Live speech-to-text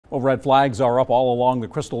Well, red flags are up all along the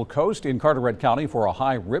Crystal Coast in Carteret County for a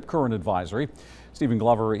high rip current advisory. Stephen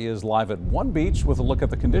Glover is live at one beach with a look at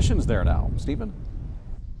the conditions there now. Stephen?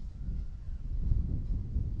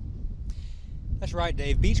 That's right,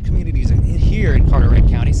 Dave. Beach communities here in Carteret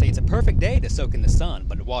County say it's a perfect day to soak in the sun,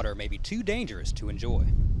 but the water may be too dangerous to enjoy.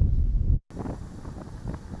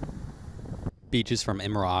 Beaches from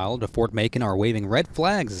Emerald Isle to Fort Macon are waving red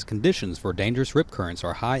flags as conditions for dangerous rip currents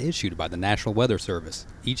are high issued by the National Weather Service.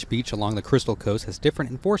 Each beach along the Crystal Coast has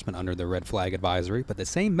different enforcement under the red flag advisory, but the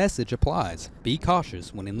same message applies. Be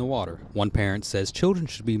cautious when in the water. One parent says children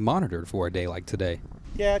should be monitored for a day like today.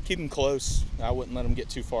 Yeah, I'd keep them close. I wouldn't let them get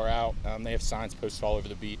too far out. They have signs posted all over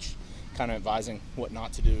the beach, kind of advising what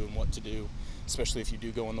not to do and what to do, especially if you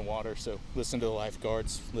do go in the water. So listen to the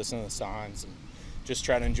lifeguards, listen to the signs, and just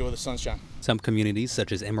try to enjoy the sunshine. Some communities,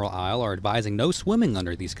 such as Emerald Isle, are advising no swimming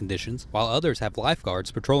under these conditions, while others have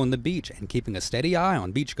lifeguards patrolling the beach and keeping a steady eye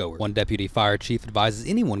on beachgoers. One deputy fire chief advises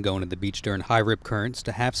anyone going to the beach during high rip currents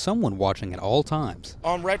to have someone watching at all times.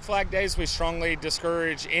 On red flag days, we strongly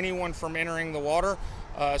discourage anyone from entering the water.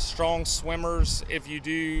 Strong swimmers, if you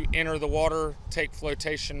do enter the water, take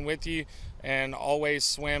flotation with you and always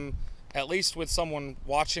swim at least with someone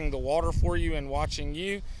watching the water for you and watching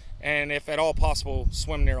you. And if at all possible,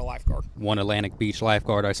 swim near a lifeguard. One Atlantic Beach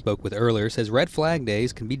lifeguard I spoke with earlier says red flag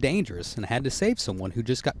days can be dangerous and had to save someone who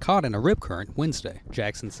just got caught in a rip current Wednesday.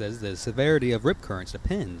 Jackson says the severity of rip currents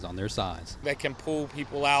depends on their size. They can pull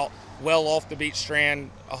people out well off the beach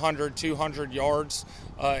strand, 100, 200 yards.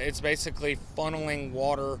 It's basically funneling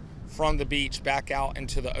water from the beach back out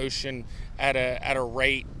into the ocean at a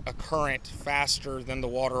rate, a current faster than the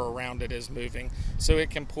water around it is moving. So it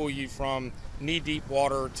can pull you from knee-deep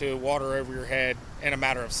water to water over your head in a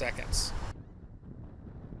matter of seconds.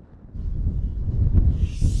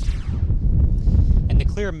 And the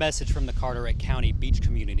clear message from the Carteret County beach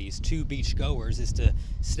communities to beach goers is to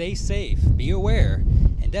stay safe, be aware,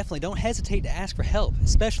 and definitely don't hesitate to ask for help,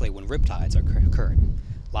 especially when riptides are occurring.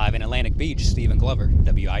 Live in Atlantic Beach, Stephen Glover,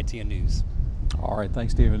 WITN News. All right,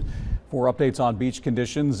 thanks, Stephen. For updates on beach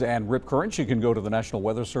conditions and rip currents, you can go to the National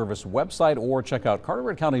Weather Service website or check out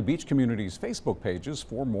Carteret County Beach Community's Facebook pages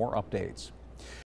for more updates.